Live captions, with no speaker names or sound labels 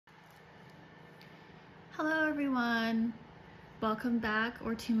Hello everyone, welcome back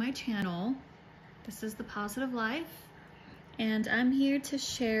or to my channel. This is The Positive Life, and I'm here to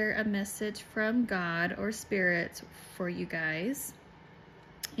share a message from God or Spirit for you guys.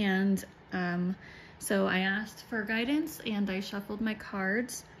 And so I asked for guidance and I shuffled my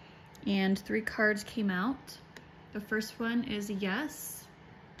cards, and 3 cards came out. The first one is yes,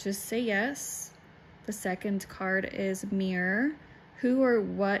 just say yes. The second card is mirror, who or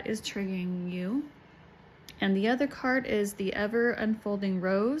what is triggering you. And the other card is the ever unfolding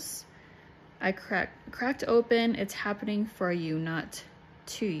rose. I cracked open, it's happening for you, not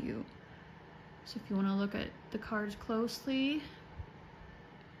to you. So if you want to look at the cards closely,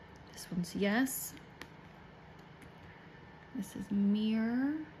 this one's yes. This is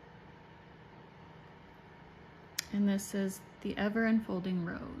mirror. And this is the ever unfolding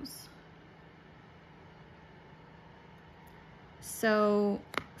rose. So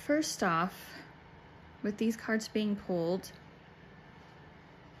first off, with these cards being pulled,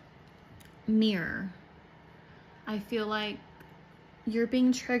 mirror. I feel like you're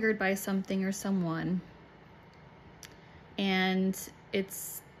being triggered by something or someone, and the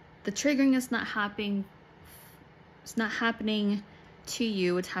triggering is not happening. It's not happening to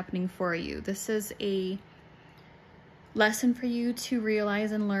you. It's happening for you. This is a lesson for you to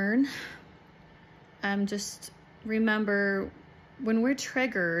realize and learn. Just remember, when we're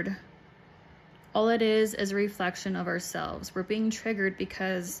triggered, all it is a reflection of ourselves. We're being triggered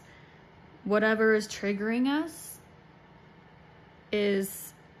because whatever is triggering us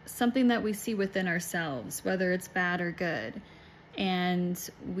is something that we see within ourselves, whether it's bad or good. And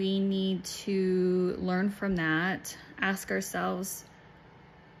we need to learn from that, ask ourselves,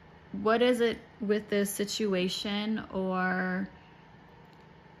 what is it with this situation or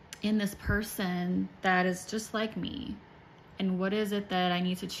in this person that is just like me? And what is it that I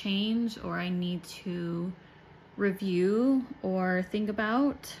need to change or I need to review or think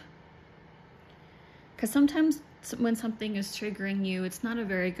about? Because sometimes when something is triggering you, it's not a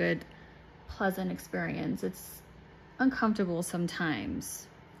very good, pleasant experience. It's uncomfortable sometimes.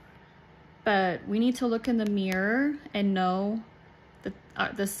 But we need to look in the mirror and know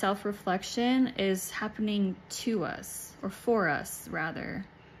that the self-reflection is happening to us, or for us, rather.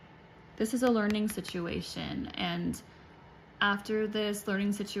 This is a learning situation, and after this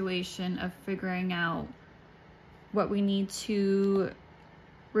learning situation of figuring out what we need to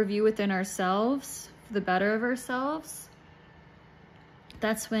review within ourselves for the better of ourselves,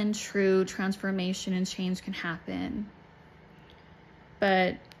 that's when true transformation and change can happen.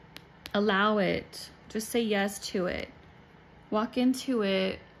 But allow it. Just say yes to it. Walk into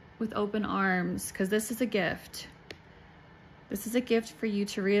it with open arms, because this is a gift. This is a gift for you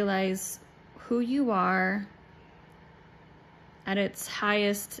to realize who you are at its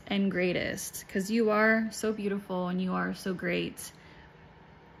highest and greatest, because you are so beautiful and you are so great.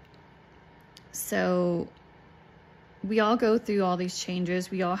 So we all go through all these changes.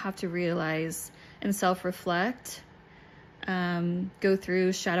 We all have to realize and self-reflect, go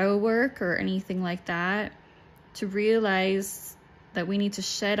through shadow work or anything like that, to realize that we need to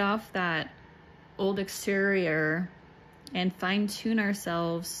shed off that old exterior and fine-tune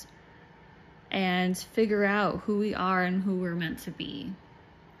ourselves and figure out who we are and who we're meant to be.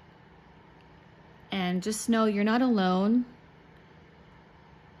 And just know you're not alone.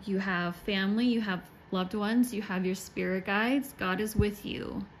 You have family, you have loved ones, you have your spirit guides. God is with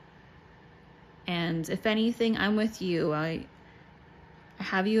you. And if anything, I'm with you. I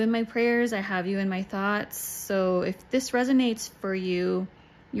have you in my prayers, I have you in my thoughts. So if this resonates for you,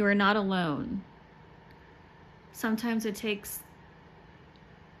 you are not alone. Sometimes it takes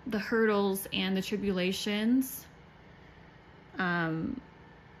the hurdles and the tribulations,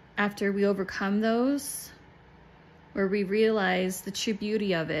 after we overcome those, where we realize the true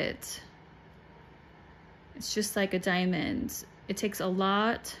beauty of it. It's just like a diamond. It takes a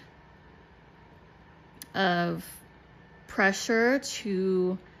lot of pressure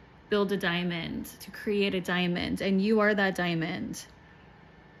to build a diamond, to create a diamond, and you are that diamond.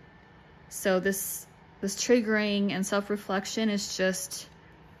 So this triggering and self-reflection is just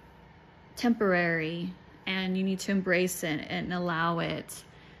temporary, and you need to embrace it and allow it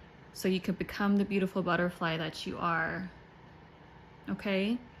so you can become the beautiful butterfly that you are.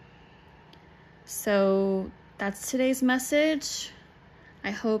 Okay? So that's today's message.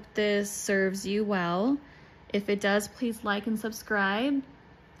 I hope this serves you well. If it does, please like and subscribe,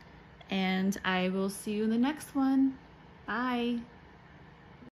 and I will see you in the next one. Bye.